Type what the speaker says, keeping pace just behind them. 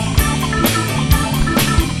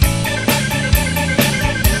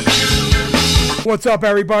What's up,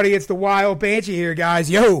 everybody? It's the Wild Banshee here, guys.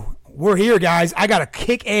 Yo, we're here, guys. I got a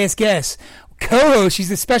kick-ass guest. Co-host. She's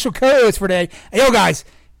the special co-host for today. Hey, yo, guys,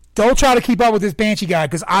 don't try to keep up with this Banshee guy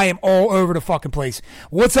because I am all over the fucking place.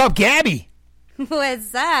 What's up, Gabby?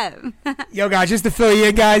 What's up? Yo, guys, just to fill you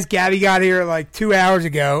in, guys, Gabby got here like 2 hours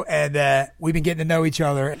ago, and we've been getting to know each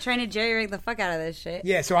other. Trying to jerry-rig the fuck out of this shit.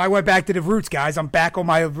 Yeah, so I went back to the roots, guys. I'm back on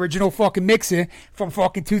my original fucking mixer from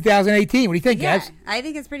fucking 2018. What do you think, Yeah, Gabs? I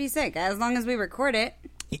think it's pretty sick, as long as we record it.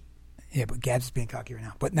 Yeah, but Gabs is being cocky right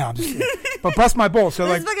now. But no, I'm just but bust my balls. So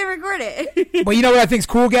Let's like, fucking record it. but you know what I think's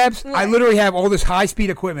cool, Gabs? What? I literally have all this high-speed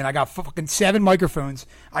equipment. I got fucking 7 microphones.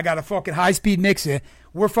 I got a fucking high-speed mixer.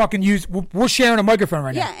 We're sharing a microphone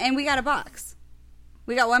right now. Yeah, and we got a box.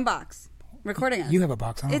 We got one box recording us. You have a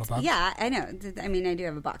box. I don't have a box. Yeah, I know. I mean, I do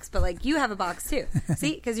have a box, but like you have a box too.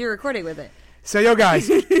 See, because you're recording with it. So, yo,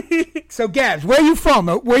 guys. So, Gabs, where are you from?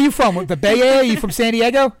 Where are you from? The Bay Area? You from San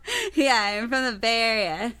Diego? Yeah, I'm from the Bay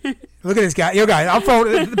Area. Look at this guy. Yo, guys, I fall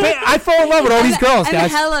in love with all these girls, I'm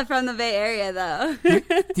guys. hella from the Bay Area, though. Do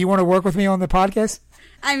you want to work with me on the podcast?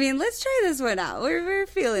 I mean, let's try this one out. We're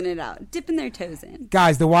feeling it out, dipping their toes in.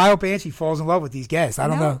 Guys, the Wild Banshee falls in love with these guests. I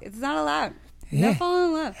don't know. It's not allowed. Yeah. No falling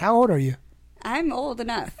in love. How old are you? I'm old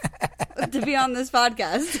enough to be on this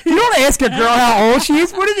podcast. You don't ask a girl how old she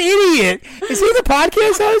is. What an idiot. Is he the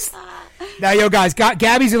podcast host? Now, yo, guys,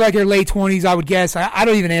 Gabby's in like her late 20s, I would guess. I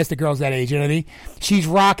don't even ask the girls that age, you know what I mean? She's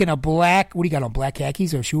rocking a black, what do you got on, black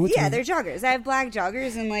khakis or shorts? Yeah, they're joggers. I have black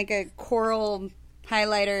joggers and like a coral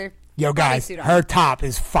highlighter. Yo, guys, bodysuit on. her top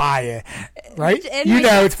is fire, right? And You my know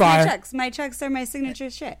chucks, it's fire. My chucks are my signature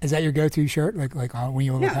shit. Is that your go-to shirt? Like when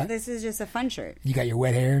you look No, hot? this is just a fun shirt. You got your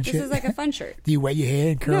wet hair and This shit? is like a fun shirt. Do you wet your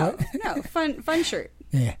hair and curl it? No, fun shirt.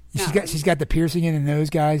 Yeah. No. She's got the piercing in the nose,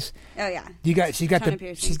 guys. Oh yeah. She's got Ton of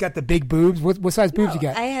piercing. she's got the big boobs. What size boobs you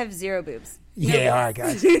got? I have 0 boobs. Yeah, all right,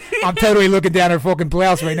 guys. I'm totally looking down her fucking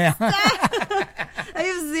blouse right now. I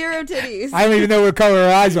have 0 titties. I don't even know what color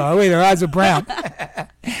her eyes are. Wait, her eyes are brown.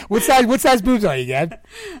 What size boobs are you, Gab?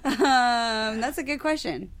 That's a good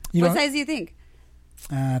question. You What don't- size do you think?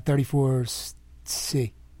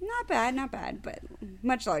 34C. Not bad, but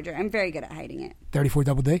much larger. I'm very good at hiding it. 34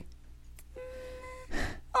 double D?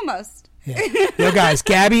 Almost. Yeah. Yo, guys,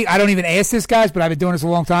 Gabby, I don't even ask this, guys, but I've been doing this a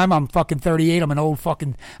long time. I'm fucking 38. I'm an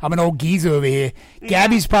old geezer over here.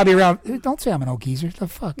 Gabby's probably around. Don't say I'm an old geezer. The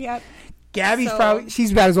fuck? Yep. Gabby's Sold.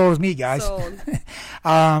 she's about as old as me, guys. Sold.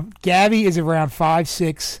 Gabby is around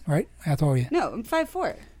 5'6", right? How tall are you? No, I'm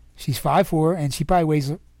 5'4". She's 5'4", and she probably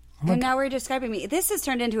weighs. And now we're describing me. This has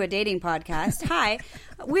turned into a dating podcast. Hi,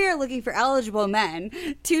 we are looking for eligible men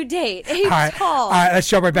to date a tall, all right, let's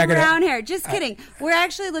jump right back in brown hair. Just kidding. We're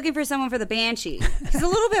actually looking for someone for the Banshee. He's a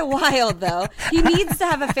little bit wild, though. He needs to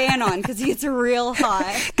have a fan on because he gets real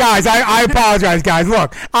hot. Guys, I apologize, guys.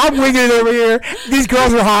 Look, I'm winging it over here. These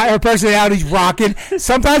girls are hot. Her personality's rocking.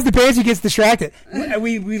 Sometimes the Banshee gets distracted.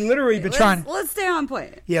 We literally been trying. Let's stay on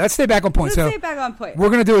point. Yeah, let's stay back on point. Let's stay back on point. We're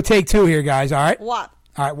going to do a take 2 here, guys, all right? Wop.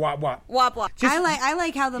 All right, wop. Wop, wop. Just- I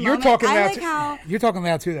like how the You're moment... talking I loud, like how... You're talking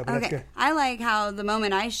loud, too, though, but that's Okay, good. I like how the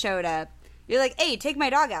moment I showed up, you're like, hey, take my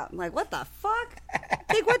dog out. I'm like, what the fuck?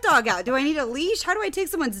 Take what dog out? Do I need a leash? How do I take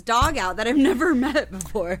someone's dog out that I've never met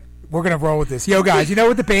before? We're going to roll with this. Yo, guys, you know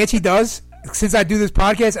what the Banshee does? Since I do this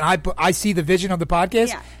podcast and I see the vision of the podcast,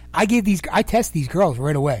 Yeah. I test these girls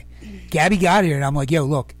right away. Gabby got here, and I'm like, yo,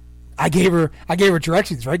 look, I gave her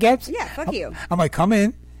directions, right, Gabs? Yeah, fuck you. I'm like, come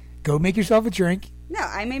in, go make yourself a drink. No,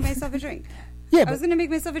 I made myself a drink. Yeah, I but was going to make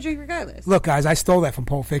myself a drink regardless. look, guys, I stole that from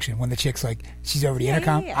Pulp Fiction when the chick's like, she's over the Yeah,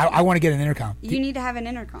 intercom. yeah. I want to get an intercom. You need to have an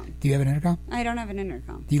intercom. Do you have an intercom? I don't have an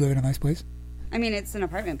intercom. Do you live in a nice place? I mean, it's an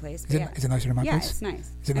apartment place. Is it nicer than my yeah, place? it's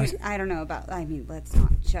nice. Is it I nice? mean, I don't know about... I mean, let's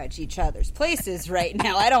not judge each other's places right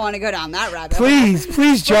now. I don't want to go down that rabbit hole. Please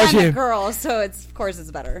But judge I'm a him. girl, so of course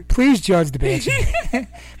it's better. Please judge the Banshee.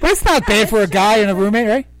 But it's not bad for a guy and a roommate,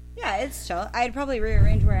 right? Yeah, it's chill. I'd probably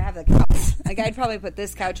rearrange where I have the couch. Like, I'd probably put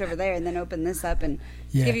this couch over there and then open this up and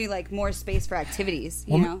Yeah. give you, like, more space for activities,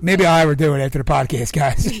 you Well, know? maybe I'll ever do it after the podcast,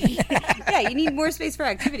 guys. Yeah, you need more space for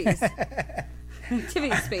activities.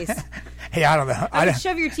 Activity space. Hey, I don't know. I would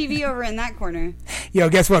shove your TV over in that corner. Yo,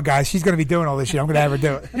 guess what, guys? She's going to be doing all this shit. I'm going to have her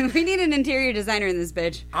do it. We need an interior designer in this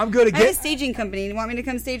bitch. I'm going to I have a get... staging company. You want me to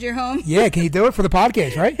come stage your home? Yeah, can you do it for the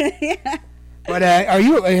podcast, right? Yeah. But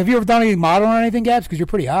have you ever done any modeling or anything, Gabs? Because you're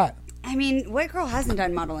pretty hot. I mean, what girl hasn't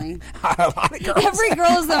done modeling? A lot of girls. Every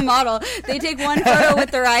girl is a model. They take one photo with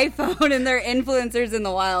their iPhone and they're influencers in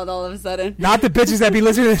the wild all of a sudden. Not the bitches that be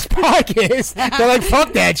listening to this podcast. They're like,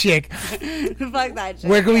 fuck that chick. Fuck that shit.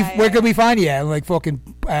 Where Yeah. can we find you at? Like fucking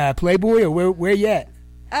Playboy or where you at?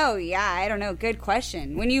 Oh, yeah, I don't know. Good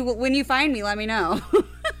question. When you find me, let me know.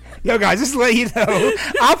 Yo, guys, just to let you know,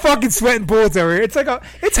 I'm fucking sweating bullets over here.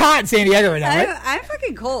 It's hot in San Diego right now, right? I'm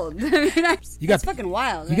fucking cold. I mean, it's fucking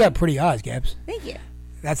wild. You got pretty eyes, Gabs. Thank you.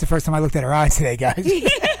 That's the first time I looked at her eyes today, guys.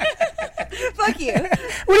 Fuck you.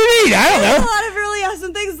 What do you mean? I don't know. There's a lot of really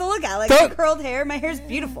awesome things to look at, like my curled hair. My hair's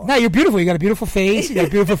beautiful. No, you're beautiful. You got a beautiful face. You got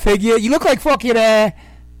a beautiful figure. You look like fucking.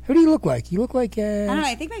 Who do you look like? You look like. I don't know.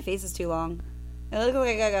 I think my face is too long. I look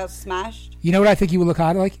like I got smashed. You know what I think you would look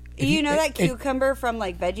hot like? You know that cucumber from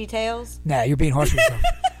like Veggie Tales? Nah, you're being harsh with yourself.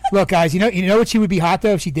 Look, guys, you know what she would be hot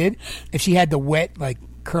though if she did? If she had the wet, like,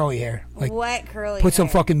 curly hair. Like, wet curly put hair. some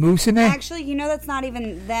fucking mousse in there. Actually, you know that's not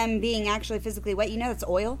even them being actually physically wet. You know that's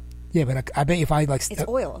oil. Yeah, but I bet if I like... It's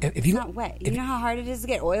oil. It's not wet. You know how hard it is to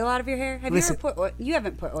get oil out of your hair? Have you ever put oil? You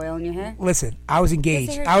haven't put oil in your hair? Listen, I was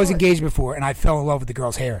engaged. I was engaged before, and I fell in love with the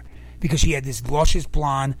girl's hair because she had this luscious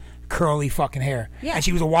blonde, curly fucking hair. Yeah. And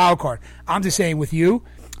she was a wild card. I'm just saying, with you,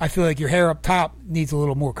 I feel like your hair up top needs a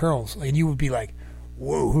little more curls. And you would be like,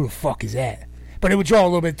 whoa, who the fuck is that? But it would draw a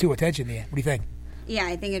little bit too attention there. What do you think? Yeah,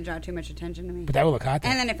 I think it'd draw too much attention to me. But that would look hot, though.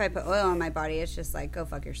 And then if I put oil on my body, it's just like, go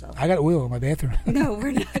fuck yourself. I got oil in my bathroom. No,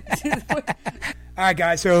 we're not. All right,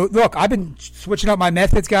 guys. So, look, I've been switching up my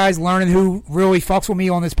methods, guys, learning who really fucks with me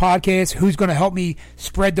on this podcast, who's going to help me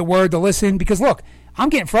spread the word to listen. Because, look, I'm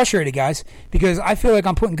getting frustrated, guys, because I feel like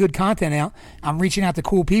I'm putting good content out. I'm reaching out to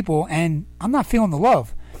cool people, and I'm not feeling the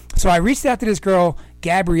love. So I reached out to this girl,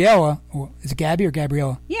 Gabriella. Or is it Gabby or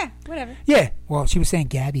Gabriella? Yeah, whatever. Yeah. Well, she was saying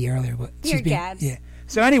Gabby earlier, but You're Gabs. Yeah.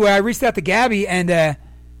 So anyway, I reached out to Gabby, and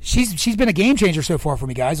she's been a game changer so far for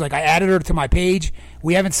me, guys. Like, I added her to my page.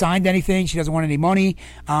 We haven't signed anything. She doesn't want any money.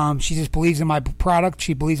 She just believes in my product.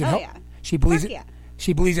 She believes in She believes it.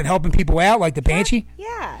 She believes in helping people out, like the Banshee.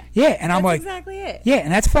 Yeah. Yeah, and I'm like, exactly it. Yeah,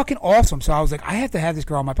 and that's fucking awesome. So I was like, I have to have this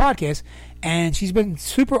girl on my podcast, and she's been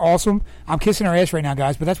super awesome. I'm kissing her ass right now,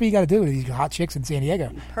 guys, but that's what you got to do with these hot chicks in San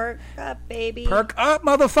Diego. Perk up, baby. Perk up,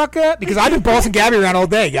 motherfucker! Because I've been bossing Gabby around all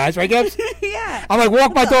day, guys. Right, Gabs? Yeah. I'm like,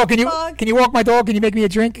 walk my dog. Can you walk my dog? Can you make me a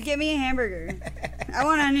drink? Get me a hamburger. I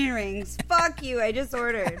want onion rings. Fuck you! I just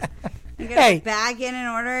ordered. You gotta go back in and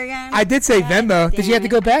order again. I did say Venmo. Did you have to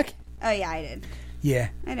go back? Oh yeah, I did. Yeah.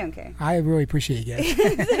 I don't care. I really appreciate you guys.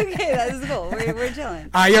 It's okay. That's cool. We're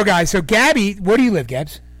chilling. All right, yo, guys. So, Gabby, where do you live,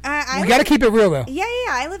 Gabs? You got to keep it real, though. Yeah.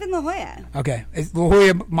 I live in La Jolla. Okay. Is La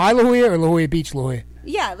Jolla my La Jolla or La Jolla Beach La Jolla?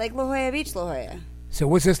 Yeah, like La Jolla Beach La Jolla. So,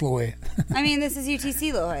 what's this La Jolla? I mean, this is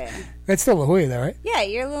UTC La Jolla. That's still La Jolla, though, right? Yeah,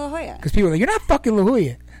 you're La Jolla. Because people are like, you're not fucking La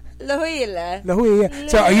Jolla. La Jolla. La Jolla, yeah.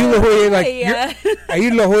 So, are you La Jolla, like, are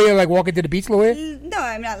you La Jolla, like, walking to the beach La Jolla? No,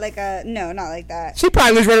 I'm not like no, not like that. She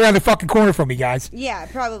probably lives right around the fucking corner from me, guys. Yeah,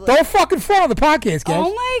 probably. Don't fucking fall on the podcast, guys.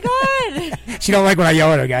 Oh my god. She don't like when I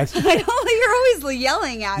yell at her, guys. I don't. You're always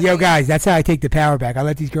yelling at me. Yo, guys, that's how I take the power back. I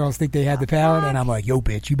let these girls think they had the power, and I'm like, yo,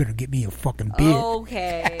 bitch, you better get me a fucking beer.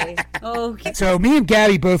 Okay. So me and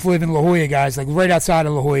Gabby both live in La Jolla, guys, like right outside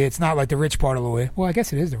of La Jolla. It's not like the rich part of La Jolla. Well, I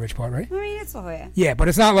guess it is the rich part, right? I mean, it's La Jolla. Yeah, but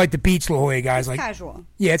it's not like the beach La Jolla, guys. It's like casual.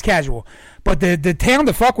 Yeah, it's casual. But the town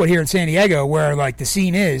to fuck with here in San Diego, where like the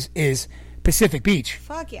scene is Pacific Beach.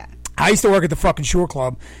 Fuck yeah. I used to work at the fucking Shore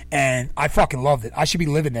Club, and I fucking loved it. I should be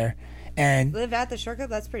living there. And live at the Shore Club?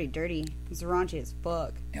 That's pretty dirty. It's raunchy as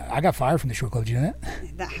fuck. I got fired from the Shore Club. Did you know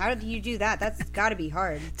that? How did you do that? That's got to be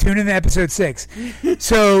hard. Tune in to episode 6.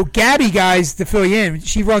 So Gabby, guys, to fill you in,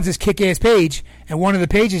 she runs this kick-ass page, and one of the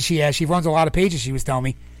pages she has, she runs a lot of pages, she was telling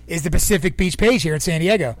me, is the Pacific Beach page here in San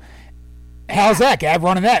Diego. How's that, Gab,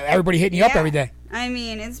 running that? Everybody hitting you up every day. I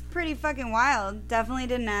mean, it's pretty fucking wild. Definitely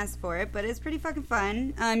didn't ask for it, but it's pretty fucking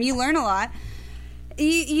fun. You learn a lot.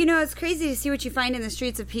 You know, it's crazy to see what you find in the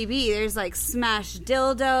streets of PB. There's like smashed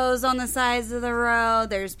dildos on the sides of the road.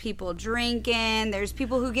 There's people drinking. There's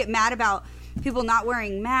people who get mad about people not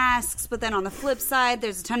wearing masks. But then on the flip side,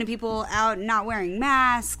 there's a ton of people out not wearing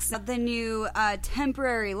masks. The new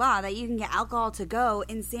temporary law that you can get alcohol to go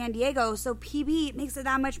in San Diego. So PB makes it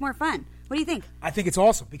that much more fun. What do you think? I think it's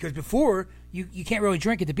awesome because before you can't really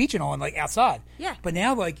drink at the beach and all and like outside. Yeah. But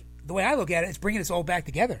now like the way I look at it, it's bringing us all back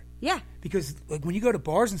together. Yeah. Because like when you go to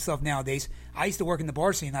bars and stuff nowadays, I used to work in the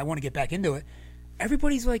bar scene. I want to get back into it.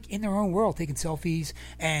 Everybody's like in their own world taking selfies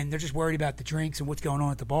and they're just worried about the drinks and what's going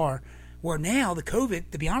on at the bar. Where now the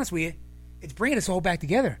COVID, to be honest with you, it's bringing us all back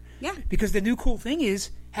together. Yeah. Because the new cool thing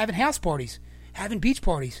is having house parties. Having beach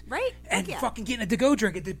parties. Right. And fucking getting a to-go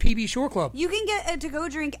drink at the PB Shore Club. You can get a to-go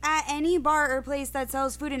drink at any bar or place that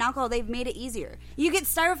sells food and alcohol. They've made it easier. You get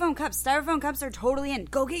styrofoam cups. Styrofoam cups are totally in.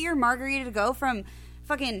 Go get your margarita to go from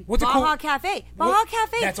fucking Baja Cafe. Baja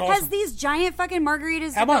Cafe has these giant fucking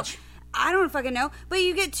margaritas. How much? I don't fucking know. But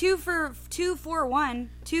you get two for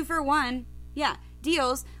one. Yeah.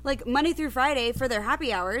 deals like Monday through Friday for their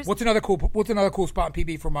happy hours. What's another cool spot in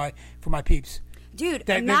PB for my peeps? Dude,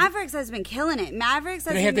 Mavericks has been killing it. Mavericks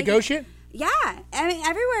has Do they have the go shit? Yeah, I mean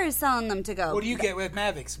everywhere is selling them to go. What do you get with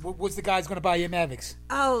Mavericks? What's the guy's going to buy you at Mavericks?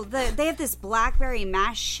 Oh, they have this blackberry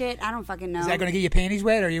mash shit. I don't fucking know. Is that going to get your panties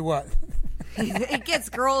wet or you what? It gets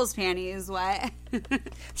girls' panties wet.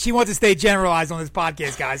 She wants to stay generalized on this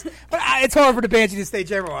podcast, guys. But it's hard for the Banshee to stay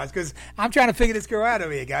generalized because I'm trying to figure this girl out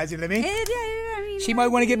over here, guys. You know what I mean? I mean she might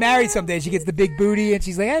want to get married someday. She gets the big booty and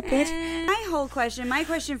she's like, hey, Banshee. My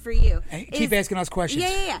question for you. Keep asking us questions.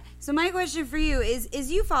 Yeah. So my question for you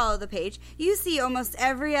is you follow the page. You see almost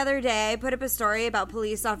every other day I put up a story about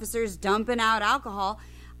police officers dumping out alcohol.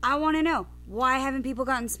 I want to know, why haven't people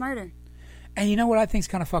gotten smarter? And you know what I think's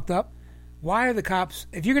kind of fucked up? Why are the cops,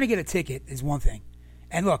 if you're going to get a ticket, is one thing.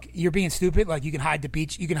 And look, you're being stupid. Like, you can hide the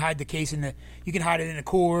beach, you can hide the case you can hide it in a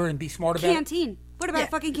cooler and be smart about Canteen. What about a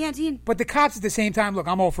fucking canteen? But the cops at the same time, look,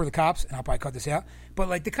 I'm all for the cops, and I'll probably cut this out. But,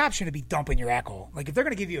 like, the cops shouldn't be dumping your alcohol. Like, if they're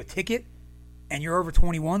going to give you a ticket and you're over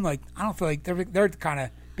 21, like, I don't feel like they're kind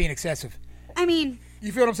of being excessive. I mean.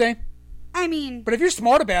 You feel what I'm saying? I mean. But if you're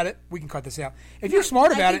smart about it, we can cut this out. If you're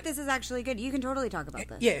smart about it. I think this is actually good. You can totally talk about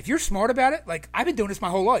this. Yeah, if you're smart about it, like, I've been doing this my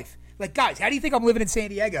whole life. Like, guys, how do you think I'm living in San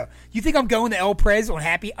Diego? You think I'm going to El Prez on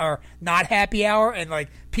happy or not happy hour and, like,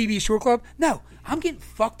 PB Shore Club? No. I'm getting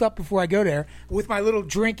fucked up before I go there with my little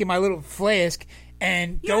drink and my little flask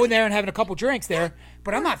and going there and having a couple drinks there.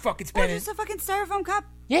 But I'm not fucking spending. Or just a fucking styrofoam cup.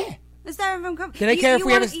 Yeah. The styrofoam cup. Do they care if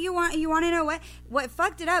we have you want to know what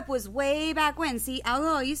fucked it up was way back when. See,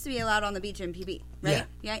 alcohol used to be allowed on the beach in PB, right?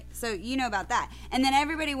 Yeah. So you know about that. And then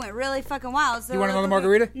everybody went really fucking wild. So you want another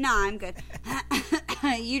margarita? Nah, I'm good.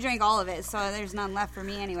 You drank all of it, so there's none left for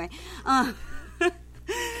me anyway.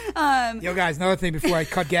 Yo, guys, another thing before I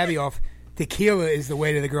cut Gabby off. Tequila is the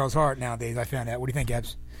way to the girl's heart nowadays. I found out. What do you think,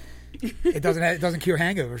 Gabs? It doesn't cure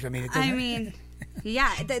hangovers. I mean,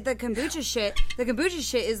 yeah, the kombucha shit. The kombucha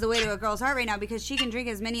shit is the way to a girl's heart right now because she can drink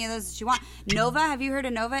as many of those as she wants. Nova, have you heard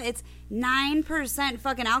of Nova? It's 9%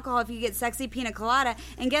 fucking alcohol if you get sexy pina colada.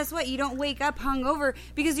 And guess what? You don't wake up hungover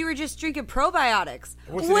because you were just drinking probiotics.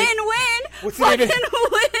 Win-win. What's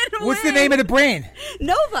the name of the brand?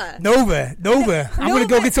 Nova. I'm gonna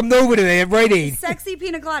go get some Nova today at Rite Aid. Sexy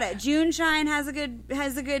pina colada. June Shine has a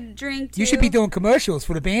good drink too. You should be doing commercials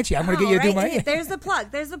for the Banshee. I'm gonna get you to do my. There's the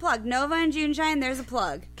plug. Nova and June Shine. There's a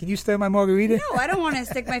plug. Can you stir my margarita? No, I don't want to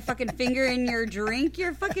stick my fucking finger in your drink.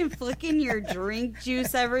 You're fucking flicking your drink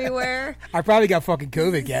juice everywhere. I probably got fucking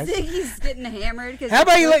COVID, Gabs. He's getting hammered because how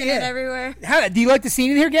about you it everywhere. Do you like the scene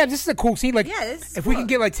in here, Gabs? This is a cool scene. Like, this is if cool. we can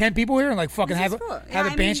get like 10 people here and like fucking have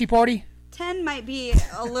a Banshee party. 10 might be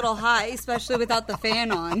a little high, especially without the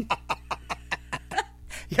fan on.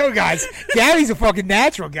 Yo, guys, Gabby's a fucking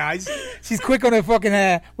natural, guys. She's quick on her fucking.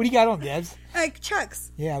 What do you got on, Gabs?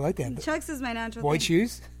 Chucks. Yeah, I like that. Chucks is my natural. White thing.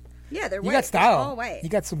 Shoes. Yeah, they're white. You got style. All white. You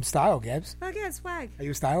got some style, Gabs. Fuck yeah, swag. Are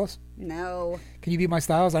you a stylist? No. Can you be my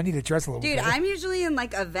stylist? I need to dress a little bit. Dude, I'm usually in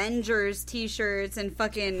like Avengers t-shirts and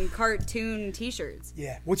fucking cartoon t-shirts.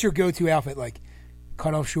 Yeah. What's your go-to outfit? Like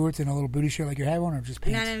cut-off shorts and a little booty shirt like you have on, or just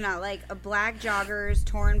pants? No. Like black joggers,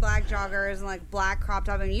 torn black joggers, and like black crop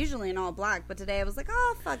top. I'm usually in all black, but today I was like,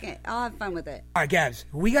 oh, fuck it. I'll have fun with it. All right, Gabs,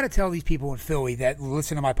 we got to tell these people in Philly that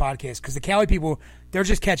listen to my podcast, because the Cali people, they're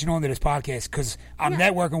just catching on to this podcast because I'm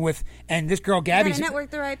networking with, and this girl Gabby's... You gotta network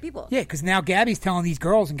the right people. Yeah, because now Gabby's telling these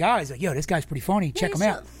girls and guys, like, yo, this guy's pretty funny. Check him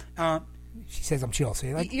out. She says I'm chill.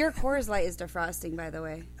 See, like, your Coors Light is defrosting, by the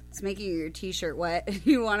way. It's making your t-shirt wet.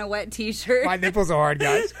 You want a wet t-shirt? My nipples are hard,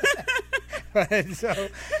 guys.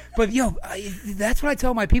 But yo, that's what I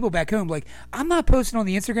tell my people back home. Like, I'm not posting on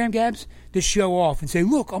the Instagram, Gabs, to show off and say,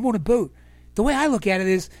 look, I'm on a boat. The way I look at it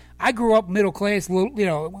is, I grew up middle class.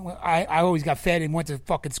 I always got fed and went to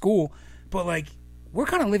fucking school. But like, we're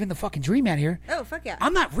kind of living the fucking dream out here. Oh, fuck yeah.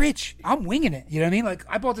 I'm not rich. I'm winging it. You know what I mean? Like,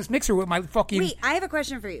 I bought this mixer with my fucking... Wait, I have a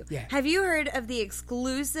question for you. Yeah. Have you heard of the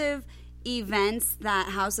exclusive events that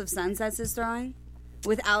House of Sunsets is throwing?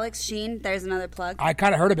 With Alex Sheen, there's another plug. I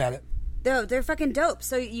kind of heard about it. They're fucking dope.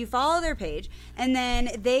 So you follow their page, and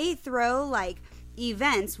then they throw, like,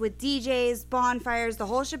 events with DJs, bonfires, the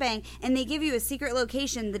whole shebang, and they give you a secret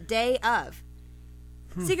location the day of.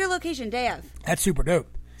 Secret location, day of. That's super dope.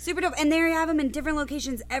 Super dope. And there you have them in different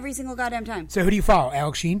locations every single goddamn time. So who do you follow?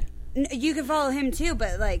 Alex Sheen? You can follow him, too,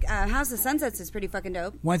 but, like, House of Sunsets is pretty fucking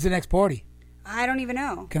dope. When's the next party? I don't even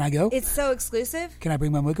know. Can I go? It's so exclusive. Can I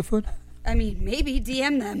bring my microphone? I mean, maybe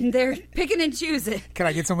DM them. They're picking and choosing. Can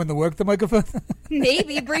I get someone to work the microphone?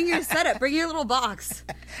 Maybe. Bring your setup. Bring your little box.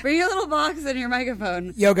 Bring your little box and your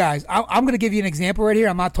microphone. Yo, guys, I'm going to give you an example right here.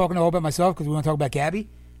 I'm not talking all about myself because we want to talk about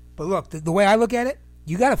Gabby. But look, the way I look at it,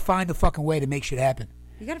 you got to find the fucking way to make shit happen.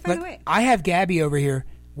 You got to find a way. I have Gabby over here.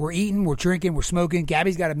 We're eating, we're drinking, we're smoking.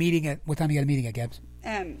 Gabby's got a meeting at what time? You got a meeting at, Gabs?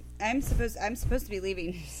 I'm supposed to be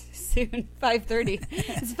leaving soon. 5:30.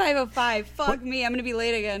 It's 5:05. Fuck me. I'm gonna be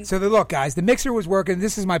late again. So look, guys, the mixer was working.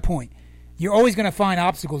 This is my point. You're always gonna find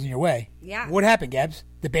obstacles in your way. Yeah. What happened, Gabs?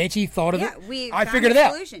 The Banshee thought of it. I figured it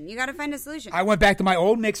out. Solution. You got to find a solution. I went back to my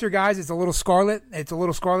old mixer, guys. It's a little Scarlett. It's a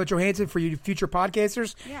little Scarlett Johansson for you future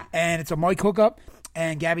podcasters. Yeah. And it's a mic hookup.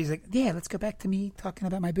 And Gabby's like, yeah, let's go back to me talking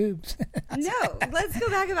about my boobs. No, let's go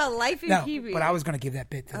back about life in PB. But I was going to give that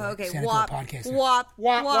bit to the Santa Clara podcaster.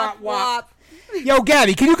 Wop. Yo,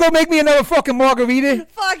 Gabby, can you go make me another fucking margarita?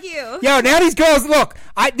 Fuck you. Yo, now these girls, look,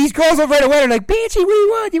 these girls over right away are like, Banshee, what do you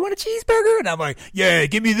want? You want a cheeseburger? And I'm like, yeah,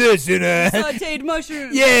 give me this. And, sauteed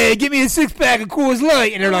mushrooms. Yeah, give me a 6-pack of Coors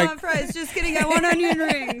Light. And they're I like, want fries. Just kidding, I want onion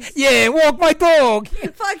rings. Yeah, walk my dog.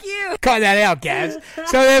 Fuck you. Cut that out, Gabs.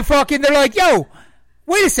 So then they're like, yo,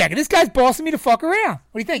 wait a second, this guy's bossing me to fuck around.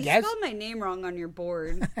 What do you think, You Gabs? spelled my name wrong on your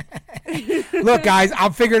board. Look, guys,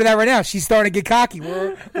 I'm figuring it out right now. She's starting to get cocky.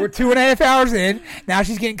 We're 2.5 hours in. Now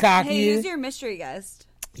she's getting cocky. Hey, who's your mystery guest?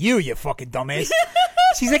 You fucking dumbass.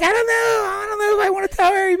 She's like, I don't know if I want to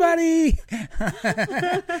tell everybody.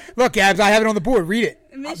 Look, Gabs, I have it on the board. Read it.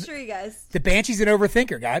 Mystery guest. The Banshee's an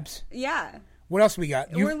overthinker, Gabs. Yeah. What else we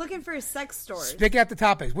got? We're looking for a sex story. Pick out the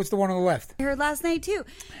topics. What's the one on the left? I heard last night, too.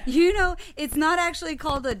 You know, it's not actually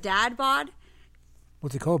called a dad bod.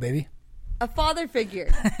 What's it called, baby? A father figure.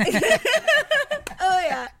 Oh,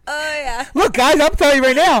 yeah. Look, guys, I'm telling you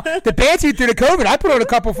right now, the Banshee through the COVID, I put on a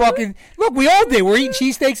couple fucking... Look, we all did. We're eating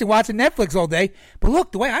cheesesteaks and watching Netflix all day. But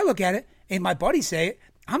look, the way I look at it, and my buddies say it,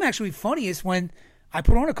 I'm actually funniest when I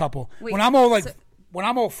put on a couple. Wait, when I'm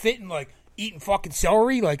all fit and, like, eating fucking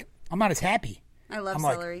celery, like... I'm not as happy. I love I'm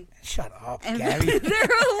celery. Like, shut up, And Gabby. there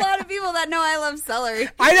are a lot of people that know I love celery.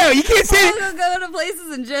 I know, you can't say I'll it. go to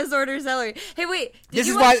places and just order celery. Hey, wait. Did This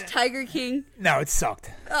you is watch why- Tiger King? No, it sucked.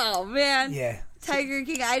 Oh, man. Yeah. Tiger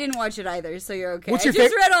King. I didn't watch it either, so you're okay. What's your I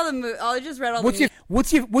just fav- read all the I just read all What's the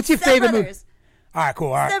your Step favorite movie? Brothers. All right, cool.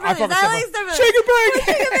 All right. Step I'll Brothers. fuck I with like Step Step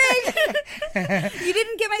Brothers. Brothers. Shake a bag. You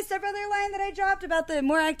didn't get my stepbrother line that I dropped about the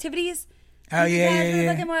more activities? Oh, yeah.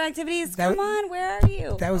 Look at more activities. That Come on, where are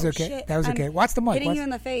you? That was Oh, okay. shit. That was okay. I'm Watch the mic. hitting Watch. you in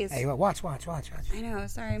the face. Hey, watch. I know.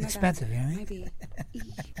 Sorry, my Expensive, bad. you know what I mean? Might be.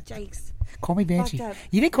 Yikes. Call me Banshee. Fucked up.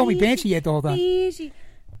 You didn't call me Banshee yet the whole time. Banshee.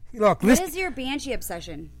 Look, What listen. is your Banshee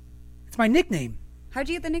obsession? It's my nickname. How'd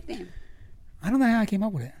you get the nickname? I don't know how I came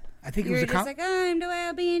up with it. I think You it were was a just like, I'm the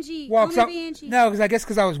wild Banshee. Well, Call me Banshee. no,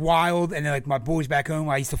 because I was wild, and then, like, my boys back home,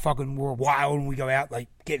 I used to fucking, we're wild, and we go out, like,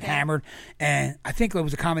 getting hammered, and I think it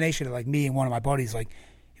was a combination of, like, me and one of my buddies, like,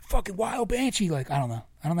 fucking wild Banshee, like, I don't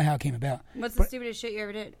know how it came about. What's the stupidest shit you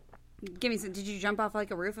ever did? Give me some. Did you jump off like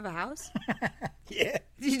a roof of a house? Yeah.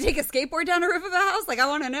 Did you take a skateboard down a roof of a house? Like, I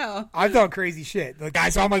want to know. I've done crazy shit. The guy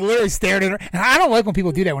saw me literally staring at her. And I don't like when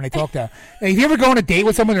people do that when they talk to. Like, if you ever go on a date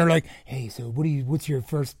with someone, they're like, "Hey, so what's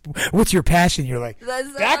your passion?" You're like,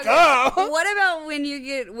 "Back up." What about when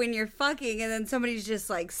you're fucking and then somebody's just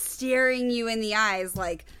like staring you in the eyes,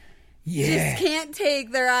 like Yeah. just can't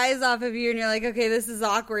take their eyes off of you, and you're like, okay, this is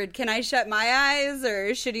awkward. Can I shut my eyes,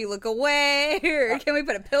 or should he look away, or can we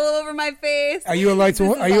put a pillow over my face? Are you a lights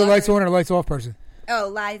on? Are you a lights on or lights off person? Oh,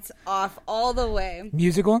 lights off all the way.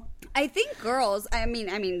 Music on? I think girls, I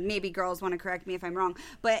mean, maybe girls want to correct me if I'm wrong,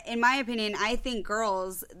 but in my opinion, I think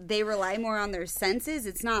girls, they rely more on their senses.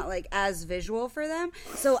 It's not like as visual for them.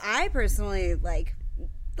 So I personally like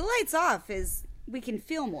the lights off is we can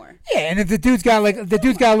feel more. Yeah, and if the dude's got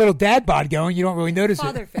a little dad bod going, you don't really notice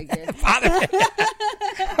Father it. figure.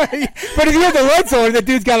 But if you have the lights on and the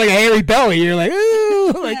dude's got like a hairy belly, you're like,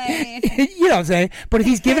 ooh, like, you know what I'm saying? But if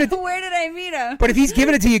he's giving it, Where did I meet him? but if he's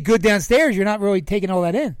giving it to you good downstairs, you're not really taking all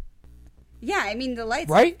that in. Yeah, I mean the lights.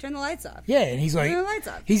 Right? Off. Turn the lights off. Yeah, and he's like, Turn the lights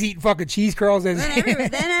off. he's eating fucking cheese curls. And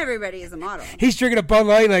Then everybody is a model. he's drinking a Bud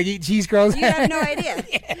Light, like eating cheese curls. You have no idea.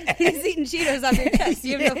 He's eating Cheetos off your chest.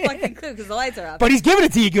 You have no fucking clue because the lights are off. But he's giving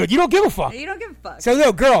it to you good. You don't give a fuck. You don't give a fuck. So,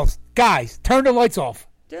 no, girls, guys, turn the lights off.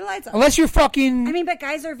 Turn the lights off. Unless you're fucking... I mean, but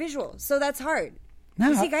guys are visual, so that's hard. No,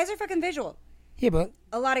 You see, guys are fucking visual. yeah, but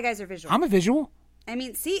A lot of guys are visual. I'm a visual. I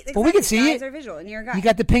mean, see, But we can see guys it. are visual, and you're a guy. You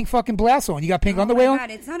got the pink fucking blouse on. You got pink underwear my on.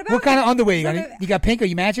 God, it's not about What kind of me. underwear you It's got? not You got pink? Are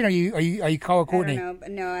you matching? Are you color I coordinating? don't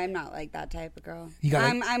know. No, I'm not like that type of girl. You got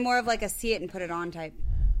I'm more of like a see it and put it on type.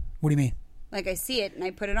 What do you mean? Like I see it and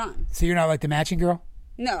I put it on. So you're not like the matching girl?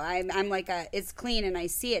 No, I'm like it's clean and I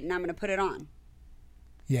see it and I'm gonna put it on.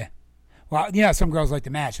 Yeah. Well, you know, some girls like to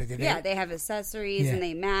match. Like They have accessories and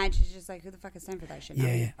they match. It's just like, who the fuck has time for that shit?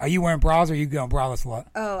 Yeah. Are you wearing bras or are you going braless a lot?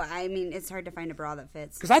 Oh, I mean, it's hard to find a bra that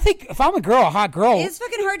fits. Because I think if I'm a hot girl. It's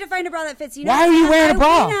fucking hard to find a bra that fits. You know, why are you wearing a bra?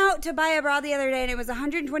 I went out to buy a bra the other day and it was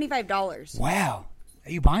 $125. Wow.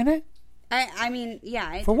 Are you buying it? I mean,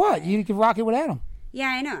 yeah. For what? You can rock it without them. Yeah,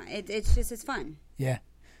 I know. It's fun. Yeah.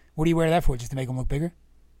 What do you wear that for? Just to make them look bigger?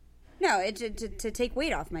 No, to take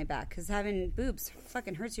weight off my back because having boobs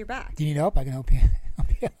fucking hurts your back. Do you need help? I can help you.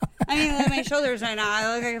 I mean, look at my shoulders right now.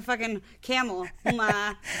 I look like a fucking camel.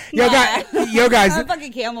 Yo, guys. I'm a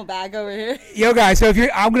fucking camelback over here. Yo, guys, so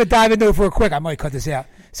I'm going to dive into it for a quick. I might cut this out.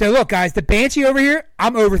 So, look, guys, the Banshee over here,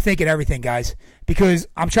 I'm overthinking everything, guys, because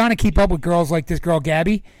I'm trying to keep up with girls like this girl,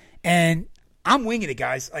 Gabby, and I'm winging it,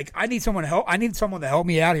 guys. Like, I need someone to help. I need someone to help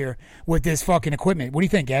me out here with this fucking equipment. What do you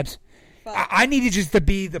think, Gabs? I needed just to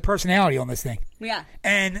be the personality on this thing. Yeah.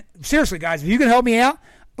 And seriously, guys, if you can help me out,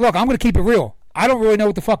 look, I'm going to keep it real. I don't really know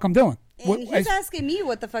what the fuck I'm doing. And he's asking me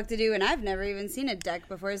what the fuck to do, and I've never even seen a deck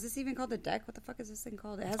before. Is this even called a deck? What the fuck is this thing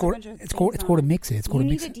called? It has a bunch of it's called a mixer. It's called a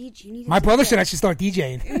mixer. My DJ. brother said I should start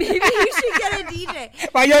DJing. Maybe you should get a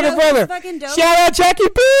DJ. My younger brother. Fucking dope. Shout out Jackie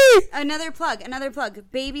B. Another plug.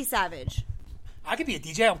 Baby Savage. I could be a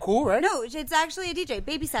DJ. I'm cool, right? No, it's actually a DJ.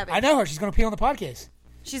 Baby Savage. I know her. She's going to pee on the podcast.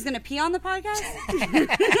 She's going to pee on the podcast?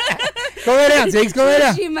 Go lay down, Ziggs. Go lay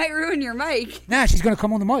down. She might ruin your mic. Nah, she's going to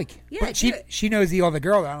come on the mic. Yeah, but she knows the other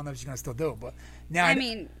girl. I don't know if she's going to still do it, but now I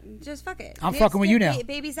mean, just fuck it. I'm fucking with you now.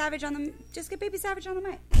 Baby Savage on the. Just get Baby Savage on the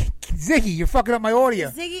mic. Ziggy, you're fucking up my audio.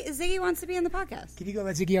 Ziggy wants to be on the podcast. Can you go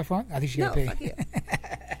let Ziggy up front? I think she got to pee. Fuck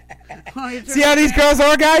you. See how these girls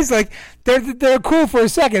are, guys? Like they're cool for a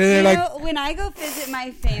second, and they're like. When I go visit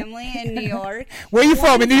my family in New York. Where are you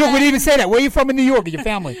from in New York? We didn't even say that. Where are you from in New York? Your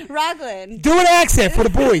family? Rockland. Do an accent for the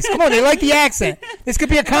boys. Come on, they like the accent. This could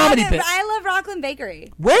be a comedy bit. I love Rockland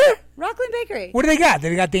Bakery. Where? Rockland Bakery. What do they got?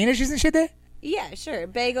 They got Danishes and shit there? Yeah, sure.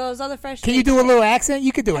 Bagels, all the fresh. Can you do a little accent?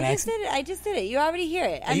 You could do an accent. I just did it. You already hear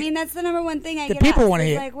it. I mean, that's the number one thing I the get people asked. want to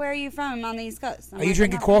hear. Like, where are you from on the East Coast? Are you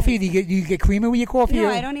drinking coffee? Do you get creamer with your coffee? No,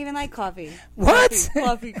 I don't even like coffee. What?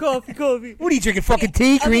 Coffee. What are you drinking? Fucking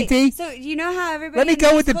tea, green tea? So you know how everybody Let me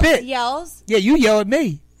go with the bit. Yells? Yeah, you yell at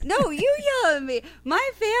me. No, you yell at me. My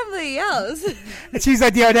family yells. And she's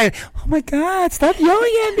like the other day, oh my God, stop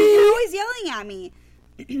yelling at me. You're always yelling at me.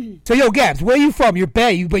 So, yo, Gabs, where are you from? You're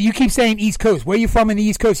Bay, but you keep saying East Coast. Where are you from in the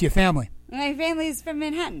East Coast, your family? My family's from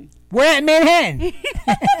Manhattan. Where at Manhattan?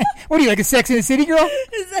 What are you, like a Sex and the City girl?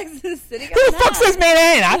 Sex and the City girl? Who the fuck says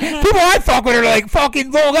Manhattan? People I fuck with are like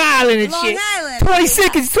fucking Long Island and shit. Long Island.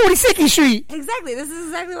 22nd Street. Exactly. This is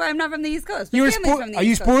exactly why I'm not from the East Coast. Are you spoiled?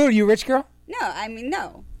 Are you a rich girl? No, I mean,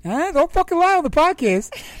 no. Don't fucking lie on the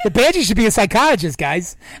podcast. The Banshee should be a psychologist,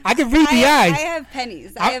 guys. I can read the eyes. I have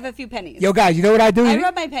pennies. I have a few pennies. Yo, guys, you know what I do? I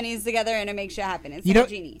rub my pennies together and it makes shit happen. It's like a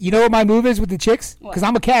genie. You know what my move is with the chicks? Because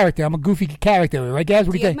I'm a character. I'm a goofy character, right, guys?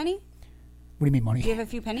 What do you think? Money? What do you mean money? Do you have a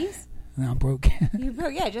few pennies? No, I'm broke. You're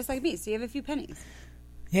broke, yeah, just like me. So you have a few pennies.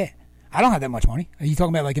 Yeah. I don't have that much money. Are you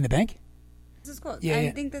talking about like in the bank? This is cool. Yeah,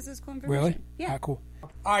 I think this is cool information. Really? Yeah. All right, cool.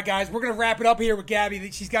 All right, guys, we're going to wrap it up here with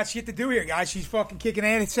Gabby. She's got shit to do here, guys. She's fucking kicking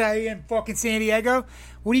ass in fucking San Diego.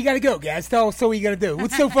 Where do you got to go, guys? Tell us what you got to do.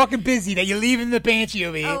 What's so fucking busy that you're leaving the Banshee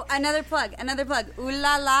over here? Oh, another plug. Ooh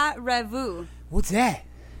La La Revue. What's that?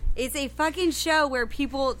 It's a fucking show where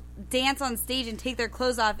people dance on stage and take their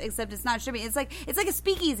clothes off, except it's not stripping. It's like a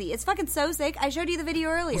speakeasy. It's fucking so sick. I showed you the video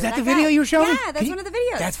earlier. Was that the video you were showing? Yeah, that's one of the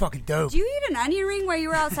videos. That's fucking dope. Do you eat an onion ring while you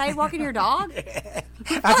were outside walking your dog?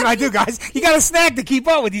 That's what I do, guys. You got a snack to keep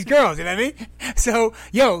up with these girls, you know what I mean? So,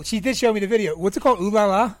 yo, she did show me the video. What's it called? Ooh La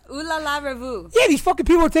La? Ooh La La Revue. Yeah, these fucking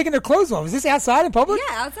people are taking their clothes off. Is this outside in public?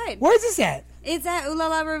 Yeah, outside. Where is this at? It's at Ooh La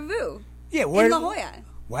La Revue. Yeah, where? In La Jolla.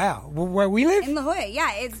 Wow. Where we live? In La Jolla,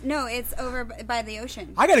 yeah. It's over by the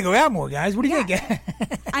ocean. I got to go out more, guys. What do you think?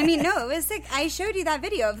 I mean, no, it was sick. I showed you that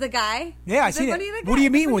video of the guy. Yeah, I see that. What are you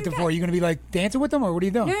meeting with them for? Are you going to be like dancing with them or what are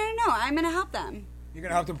you doing? No. I'm going to help them. You're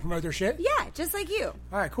going to help them promote their shit? Yeah, just like you.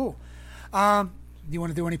 All right, cool. Do you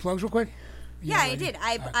want to do any plugs real quick? Yeah, I did.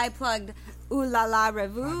 I plugged Ooh La La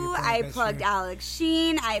Revue. I plugged Alex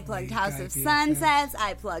Sheen. I plugged House of Sunsets.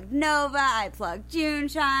 I plugged Nova. I plugged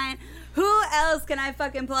Juneshine. Who else can I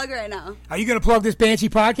fucking plug right now? Are you going to plug this Banshee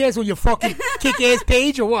podcast on your fucking kick-ass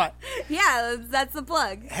page or what? Yeah, that's the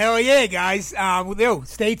plug. Hell yeah, guys.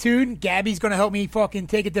 Stay tuned. Gabby's going to help me fucking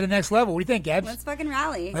take it to the next level. What do you think, Gabs? Let's fucking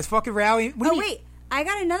rally. Wait. I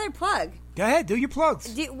got another plug. Go ahead. Do your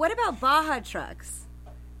plugs. What about Baja Trucks?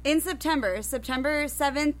 In September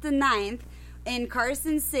 7th to 9th, in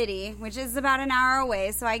Carson City, which is about an hour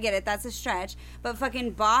away, so I get it, that's a stretch. But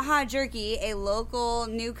fucking Baja Jerky, a local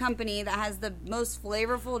new company that has the most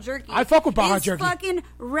flavorful jerky. I fuck with Baja is Jerky. Fucking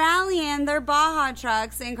rallying their Baja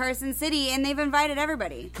trucks in Carson City, and they've invited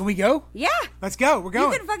everybody. Can we go? Yeah. Let's go. We're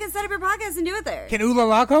going. You can fucking set up your podcast and do it there. Can Ooh La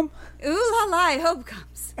La come? Ooh la la, I hope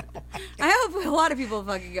comes. I hope a lot of people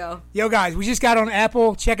fucking go. Yo, guys, we just got on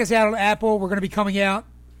Apple. Check us out on Apple. We're going to be coming out.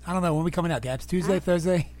 I don't know. When are we coming out, Gabs? Tuesday,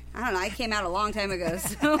 Thursday? I don't know. I came out a long time ago,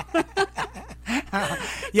 so.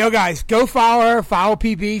 Yo, guys, go follow her. Follow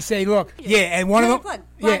PB. Say, look. Yeah, and one of them.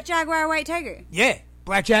 Black Yeah. Jaguar, White Tiger. Yeah.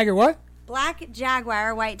 Black Jagger, what? Black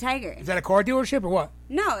Jaguar, White Tiger. Is that a car dealership or what?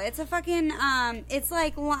 No, it's a fucking, it's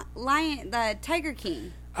like Lion, the Tiger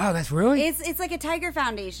King. Oh, that's really? It's like a tiger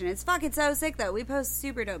foundation. It's fucking so sick, though. We post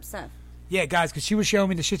super dope stuff. Yeah, guys, because she was showing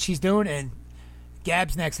me the shit she's doing, and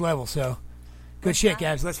Gab's next level, so. Good shit,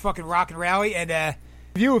 Gabs. Let's fucking rock and rally, and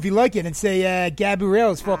review if you like it, and say, Gab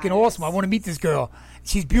Burrell is fucking awesome. I want to meet this girl.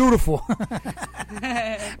 She's beautiful. All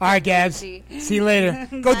right, Gabs. See you later.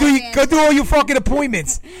 Go do all your fucking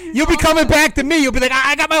appointments. You'll be coming back to me. You'll be like,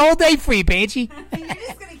 I got my whole day free, Banshee. You're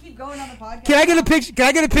just gonna keep going on the podcast. Can I get a picture? Can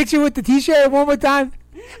I get a picture with the T-shirt one more time?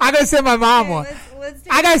 I gotta send my mom one. Let's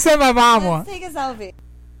I gotta send my mom one. Let's take a selfie.